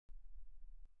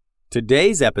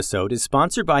Today's episode is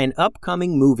sponsored by an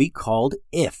upcoming movie called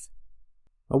If.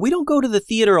 We don't go to the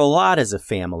theater a lot as a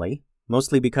family,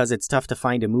 mostly because it's tough to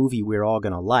find a movie we're all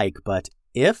going to like, but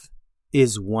If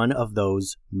is one of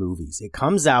those movies. It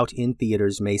comes out in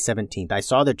theaters May 17th. I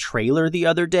saw the trailer the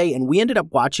other day, and we ended up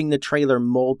watching the trailer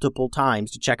multiple times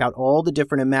to check out all the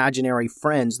different imaginary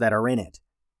friends that are in it.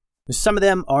 Some of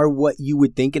them are what you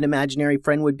would think an imaginary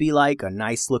friend would be like, a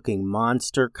nice-looking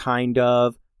monster, kind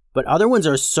of. But other ones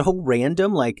are so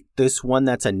random, like this one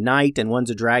that's a knight and one's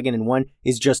a dragon and one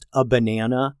is just a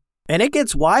banana. And it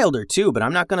gets wilder too, but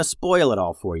I'm not going to spoil it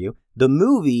all for you. The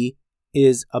movie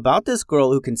is about this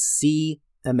girl who can see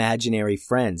imaginary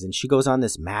friends, and she goes on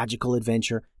this magical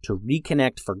adventure to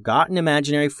reconnect forgotten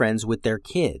imaginary friends with their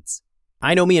kids.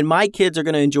 I know me and my kids are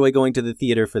going to enjoy going to the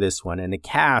theater for this one, and the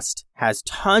cast has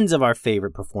tons of our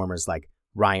favorite performers like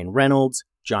Ryan Reynolds,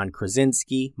 John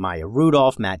Krasinski, Maya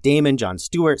Rudolph, Matt Damon, Jon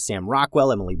Stewart, Sam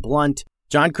Rockwell, Emily Blunt.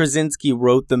 John Krasinski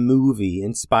wrote the movie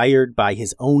inspired by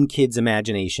his own kid's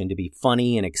imagination to be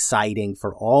funny and exciting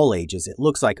for all ages. It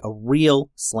looks like a real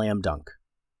slam dunk.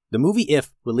 The movie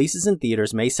If releases in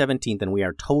theaters May 17th, and we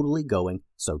are totally going,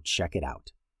 so check it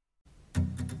out.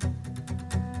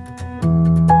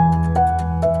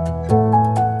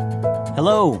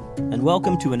 Hello, and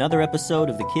welcome to another episode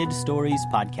of the Kid Stories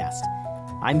Podcast.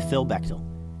 I'm Phil Bechtel.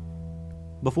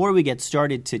 Before we get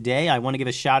started today, I want to give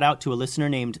a shout out to a listener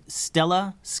named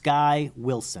Stella Sky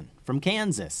Wilson from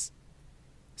Kansas.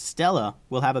 Stella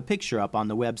will have a picture up on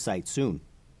the website soon.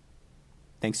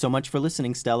 Thanks so much for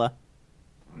listening, Stella.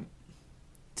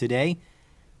 Today,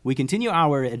 we continue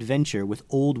our adventure with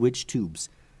Old Witch Tubes,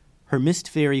 her mist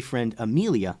fairy friend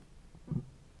Amelia,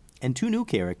 and two new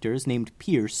characters named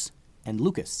Pierce and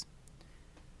Lucas.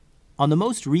 On the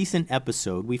most recent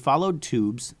episode, we followed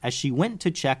Tubes as she went to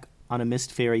check on a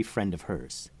mist fairy friend of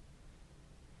hers.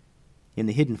 In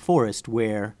the hidden forest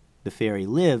where the fairy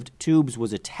lived, Tubes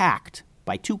was attacked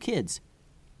by two kids.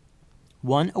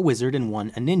 One a wizard and one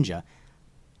a ninja.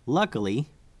 Luckily,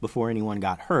 before anyone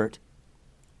got hurt,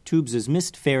 Tubes'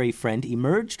 mist fairy friend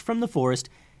emerged from the forest,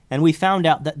 and we found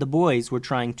out that the boys were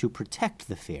trying to protect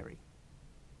the fairy.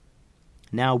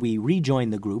 Now we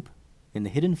rejoin the group in the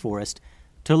hidden forest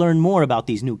to learn more about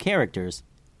these new characters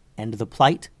and the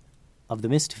plight of the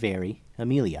Mist Fairy,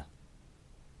 Amelia.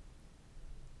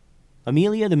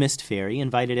 Amelia the Mist Fairy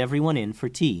invited everyone in for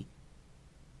tea.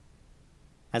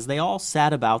 As they all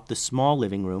sat about the small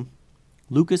living room,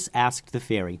 Lucas asked the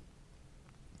fairy,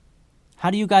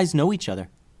 "How do you guys know each other?"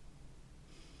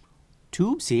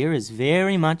 "Tubes here is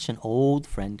very much an old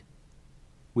friend.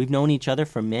 We've known each other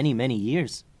for many, many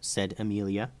years," said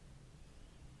Amelia.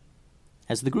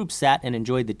 As the group sat and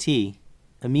enjoyed the tea,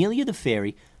 Amelia the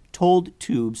fairy told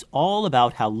Tubes all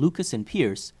about how Lucas and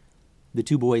Pierce, the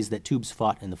two boys that Tubes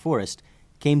fought in the forest,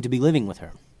 came to be living with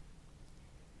her.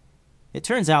 It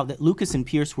turns out that Lucas and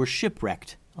Pierce were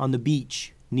shipwrecked on the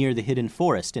beach near the hidden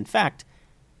forest. In fact,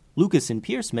 Lucas and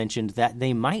Pierce mentioned that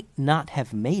they might not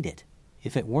have made it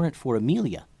if it weren't for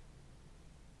Amelia.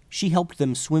 She helped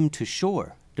them swim to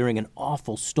shore during an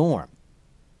awful storm.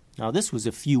 Now, this was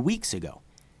a few weeks ago.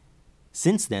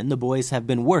 Since then, the boys have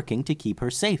been working to keep her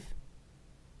safe.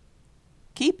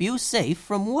 "Keep you safe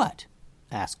from what?"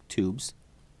 asked Tubes.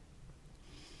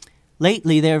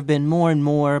 "Lately, there have been more and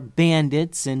more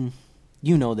bandits and,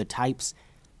 you know the types,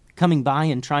 coming by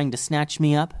and trying to snatch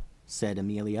me up," said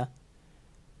Amelia.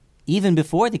 "Even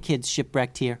before the kids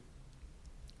shipwrecked here.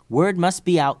 Word must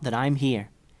be out that I'm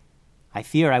here. I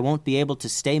fear I won't be able to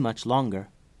stay much longer.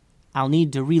 I'll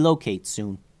need to relocate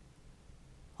soon."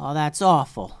 "Oh, that's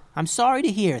awful. I'm sorry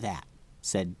to hear that,"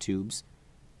 said Tubes.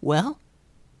 "Well,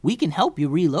 we can help you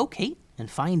relocate and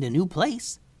find a new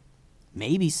place.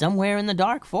 Maybe somewhere in the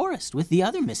dark forest with the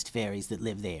other mist fairies that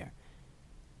live there.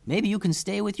 Maybe you can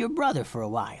stay with your brother for a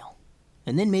while,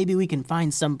 and then maybe we can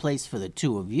find some place for the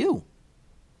two of you."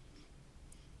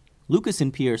 Lucas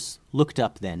and Pierce looked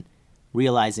up then,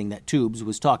 realizing that Tubes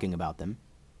was talking about them.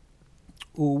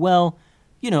 "Well,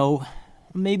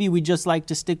 maybe we'd just like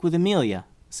to stick with Amelia,"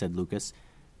 said Lucas.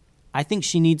 "I think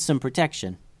she needs some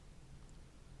protection."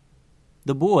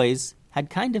 The boys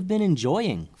had kind of been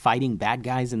enjoying fighting bad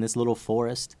guys in this little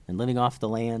forest and living off the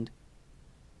land.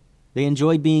 They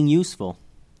enjoyed being useful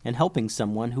and helping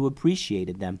someone who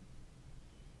appreciated them.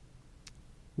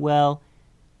 "Well,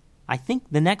 I think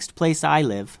the next place I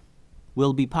live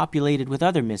will be populated with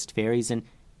other mist fairies, and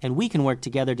we can work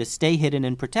together to stay hidden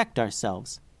and protect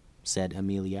ourselves," said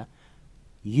Amelia.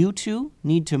 "You two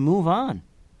need to move on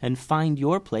and find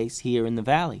your place here in the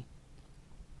valley."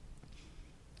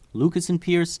 Lucas and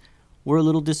Pierce were a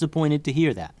little disappointed to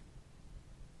hear that.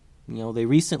 They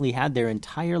recently had their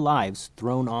entire lives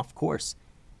thrown off course.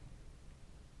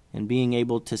 And being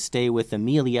able to stay with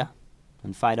Amelia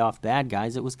and fight off bad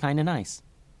guys, it was kind of nice.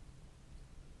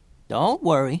 "Don't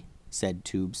worry," said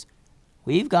Tubes.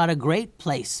 "We've got a great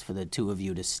place for the two of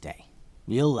you to stay.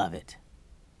 You'll love it."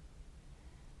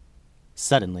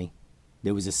 Suddenly,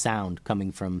 there was a sound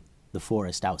coming from the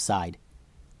forest outside.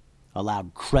 A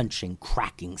loud crunching,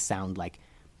 cracking sound like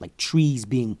trees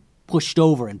being pushed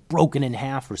over and broken in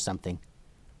half or something.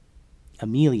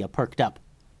 Amelia perked up.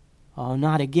 "Oh,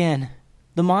 not again.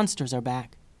 The monsters are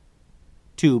back."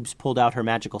 Tubes pulled out her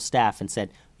magical staff and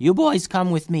said, "You boys come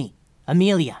with me.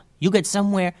 Amelia, you get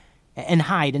somewhere and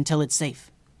hide until it's safe."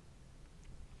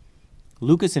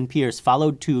 Lucas and Pierce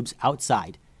followed Tubes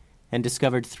outside and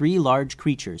discovered 3 large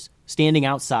creatures standing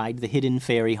outside the hidden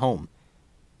fairy home.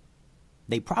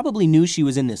 They probably knew she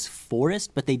was in this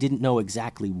forest, but they didn't know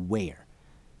exactly where.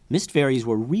 Mist fairies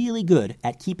were really good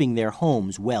at keeping their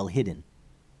homes well hidden.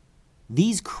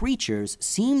 These creatures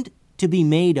seemed to be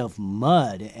made of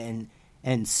mud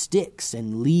and sticks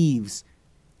and leaves,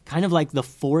 kind of like the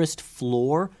forest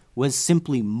floor was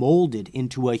simply molded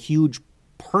into a huge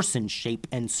person shape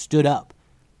and stood up.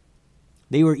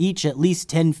 They were each at least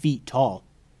 10 feet tall,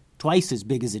 twice as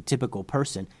big as a typical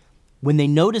person. When they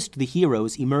noticed the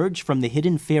heroes emerge from the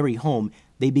hidden fairy home,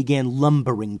 they began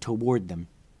lumbering toward them.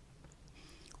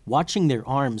 Watching their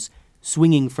arms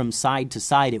swinging from side to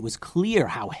side, it was clear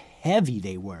how heavy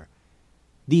they were.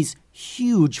 These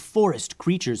huge forest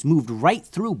creatures moved right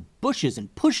through bushes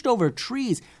and pushed over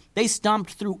trees. They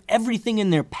stomped through everything in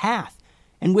their path,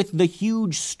 and with the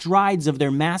huge strides of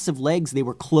their massive legs, they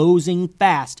were closing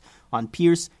fast on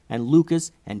Pierce and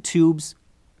Lucas and Tubes.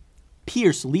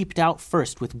 Pierce leaped out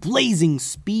first with blazing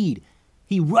speed.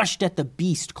 He rushed at the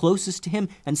beast closest to him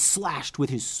and slashed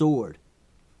with his sword.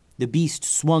 The beast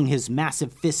swung his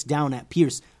massive fist down at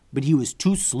Pierce, but he was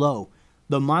too slow.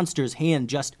 The monster's hand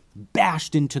just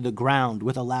bashed into the ground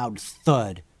with a loud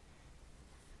thud.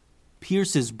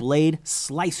 Pierce's blade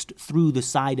sliced through the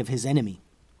side of his enemy,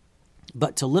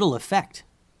 but to little effect.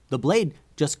 The blade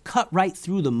just cut right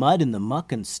through the mud and the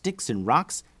muck and sticks and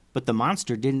rocks, but the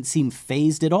monster didn't seem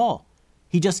fazed at all.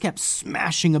 He just kept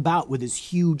smashing about with his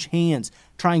huge hands,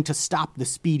 trying to stop the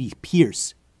speedy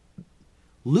Pierce.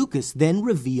 Lucas then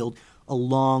revealed a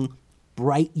long,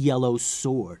 bright yellow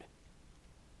sword.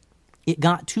 It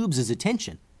got Tubes'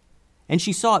 attention, and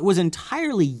she saw it was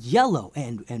entirely yellow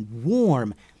and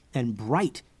warm and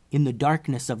bright in the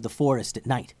darkness of the forest at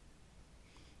night.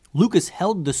 Lucas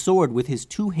held the sword with his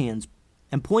 2 hands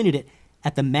and pointed it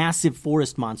at the massive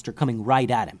forest monster coming right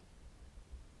at him.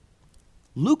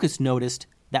 Lucas noticed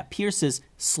that Pierce's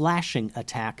slashing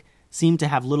attack seemed to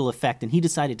have little effect, and he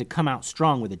decided to come out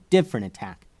strong with a different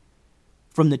attack.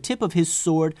 From the tip of his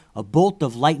sword, a bolt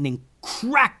of lightning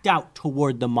cracked out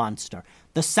toward the monster.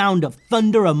 The sound of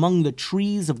thunder among the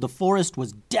trees of the forest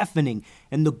was deafening,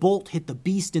 and the bolt hit the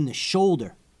beast in the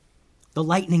shoulder. The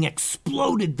lightning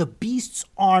exploded the beast's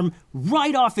arm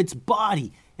right off its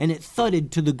body, and it thudded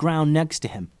to the ground next to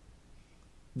him.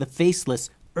 The faceless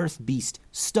earth beast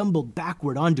stumbled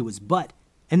backward onto his butt,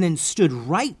 and then stood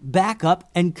right back up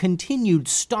and continued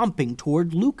stomping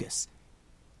toward Lucas.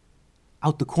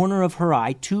 Out the corner of her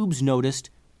eye, Tubes noticed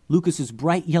Lucas's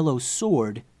bright yellow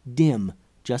sword dim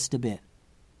just a bit.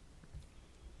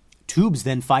 Tubes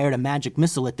then fired a magic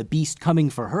missile at the beast coming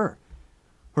for her.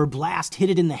 Her blast hit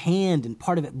it in the hand, and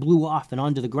part of it blew off and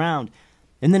onto the ground.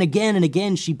 And then again and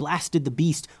again she blasted the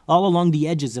beast all along the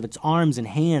edges of its arms and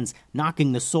hands,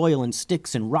 knocking the soil and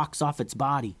sticks and rocks off its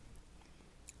body.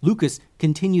 Lucas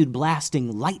continued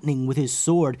blasting lightning with his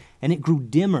sword, and it grew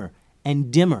dimmer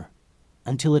and dimmer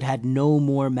until it had no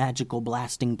more magical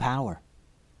blasting power.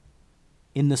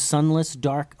 In the sunless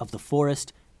dark of the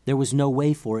forest, there was no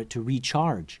way for it to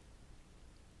recharge.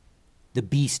 The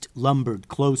beast lumbered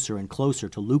closer and closer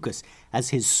to Lucas as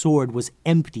his sword was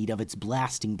emptied of its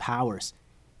blasting powers.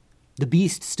 The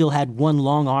beast still had one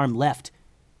long arm left,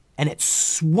 and it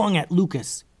swung at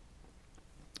Lucas.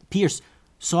 Pierce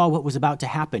saw what was about to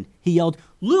happen. He yelled,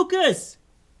 "Lucas!"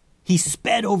 He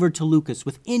sped over to Lucas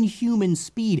with inhuman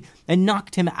speed and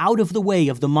knocked him out of the way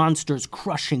of the monster's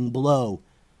crushing blow.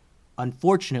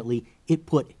 Unfortunately, it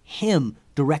put him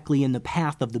directly in the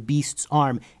path of the beast's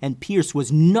arm, and Pierce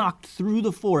was knocked through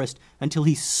the forest until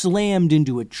he slammed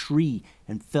into a tree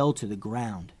and fell to the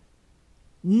ground.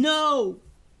 "No!"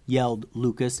 yelled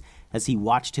Lucas as he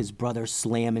watched his brother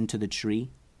slam into the tree.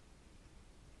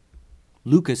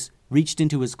 Lucas reached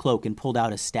into his cloak and pulled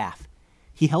out a staff.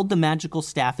 He held the magical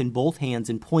staff in both hands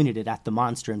and pointed it at the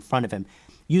monster in front of him.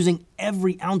 Using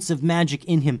every ounce of magic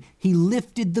in him, he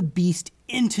lifted the beast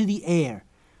into the air.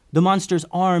 The monster's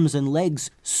arms and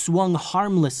legs swung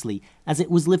harmlessly as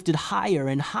it was lifted higher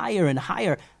and higher and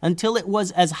higher until it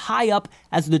was as high up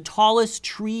as the tallest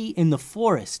tree in the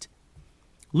forest.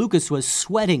 Lucas was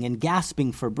sweating and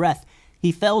gasping for breath.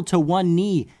 He fell to one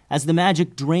knee as the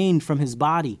magic drained from his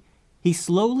body. He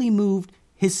slowly moved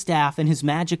his staff, and his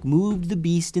magic moved the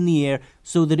beast in the air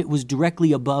so that it was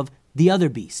directly above the other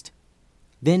beast.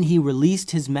 Then he released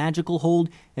his magical hold,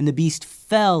 and the beast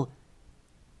fell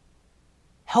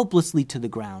helplessly to the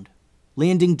ground,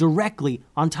 landing directly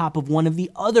on top of one of the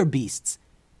other beasts.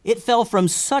 It fell from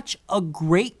such a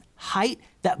great height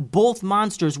that both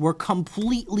monsters were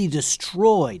completely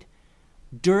destroyed.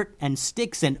 Dirt and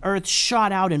sticks and earth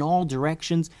shot out in all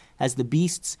directions as the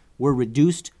beasts were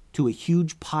reduced to a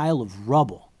huge pile of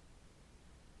rubble.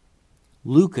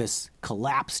 Lucas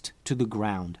collapsed to the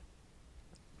ground.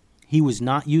 He was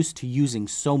not used to using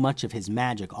so much of his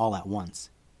magic all at once.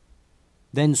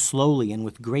 Then slowly and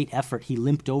with great effort he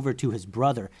limped over to his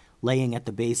brother, laying at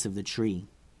the base of the tree.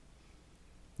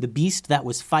 The beast that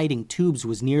was fighting Tubes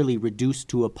was nearly reduced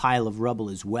to a pile of rubble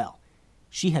as well.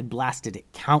 She had blasted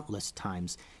it countless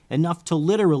times, enough to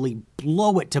literally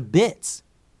blow it to bits.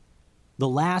 The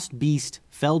last beast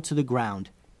fell to the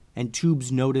ground, and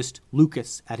Tubes noticed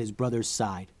Lucas at his brother's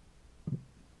side.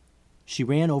 She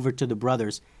ran over to the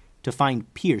brothers to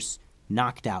find Pierce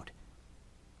knocked out.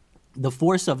 The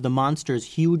force of the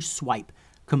monster's huge swipe,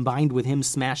 combined with him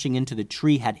smashing into the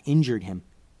tree, had injured him.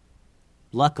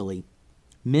 Luckily,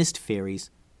 mist fairies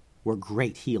were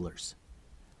great healers.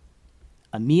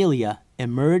 Amelia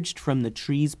emerged from the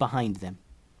trees behind them.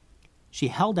 She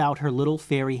held out her little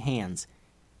fairy hands,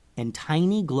 and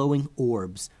tiny glowing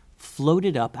orbs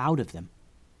floated up out of them.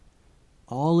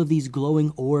 All of these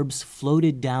glowing orbs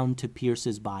floated down to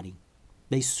Pierce's body.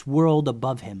 They swirled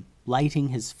above him, lighting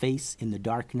his face in the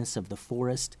darkness of the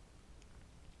forest.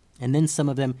 And then some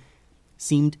of them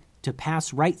seemed to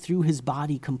pass right through his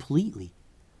body completely.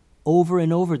 Over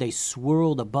and over they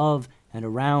swirled above and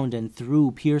around and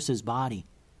through Pierce's body.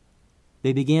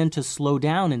 They began to slow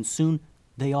down, and soon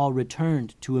they all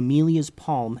returned to Amelia's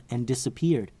palm and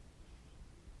disappeared.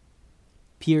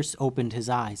 Pierce opened his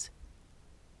eyes.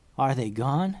 "Are they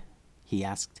gone?" he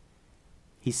asked.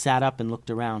 He sat up and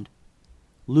looked around.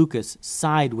 Lucas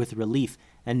sighed with relief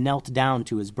and knelt down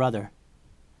to his brother.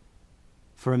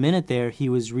 For a minute there, he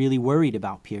was really worried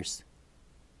about Pierce.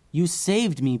 "You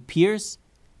saved me, Pierce,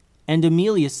 and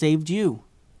Amelia saved you."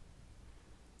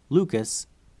 Lucas,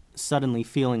 suddenly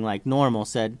feeling like normal,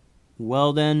 said,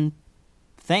 "Well then,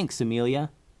 thanks,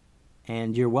 Amelia,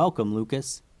 and you're welcome,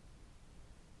 Lucas."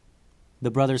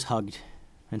 The brothers hugged,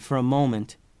 and for a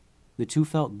moment, the two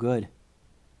felt good.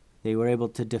 They were able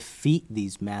to defeat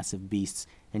these massive beasts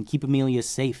and keep Amelia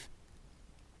safe.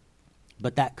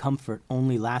 But that comfort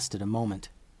only lasted a moment.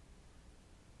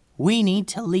 "We need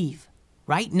to leave,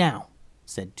 right now,"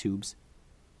 said Tubes.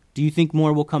 "Do you think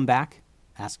more will come back?"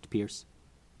 asked Pierce.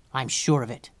 "I'm sure of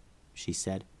it," she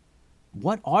said.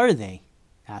 "What are they?"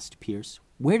 asked Pierce.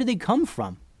 "Where do they come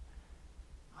from?"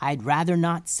 "I'd rather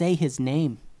not say his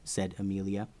name," said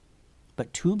Amelia.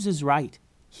 "But Tubes is right.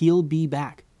 He'll be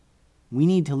back. We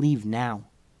need to leave now."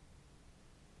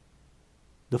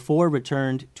 The four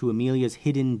returned to Amelia's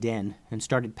hidden den and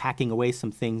started packing away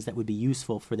some things that would be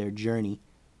useful for their journey,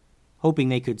 hoping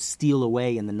they could steal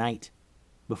away in the night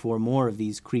before more of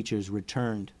these creatures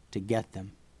returned to get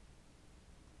them.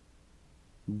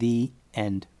 The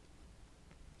end.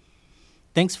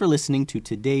 Thanks for listening to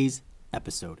today's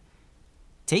episode.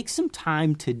 Take some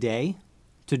time today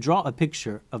to draw a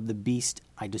picture of the beast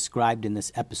I described in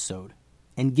this episode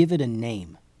and give it a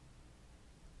name.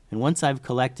 And once I've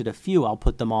collected a few, I'll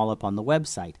put them all up on the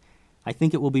website. I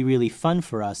think it will be really fun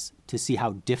for us to see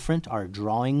how different our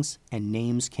drawings and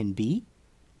names can be,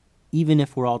 even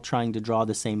if we're all trying to draw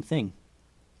the same thing.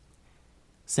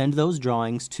 Send those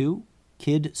drawings to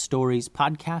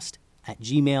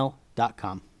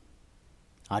kidstoriespodcast@gmail.com.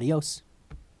 Adios.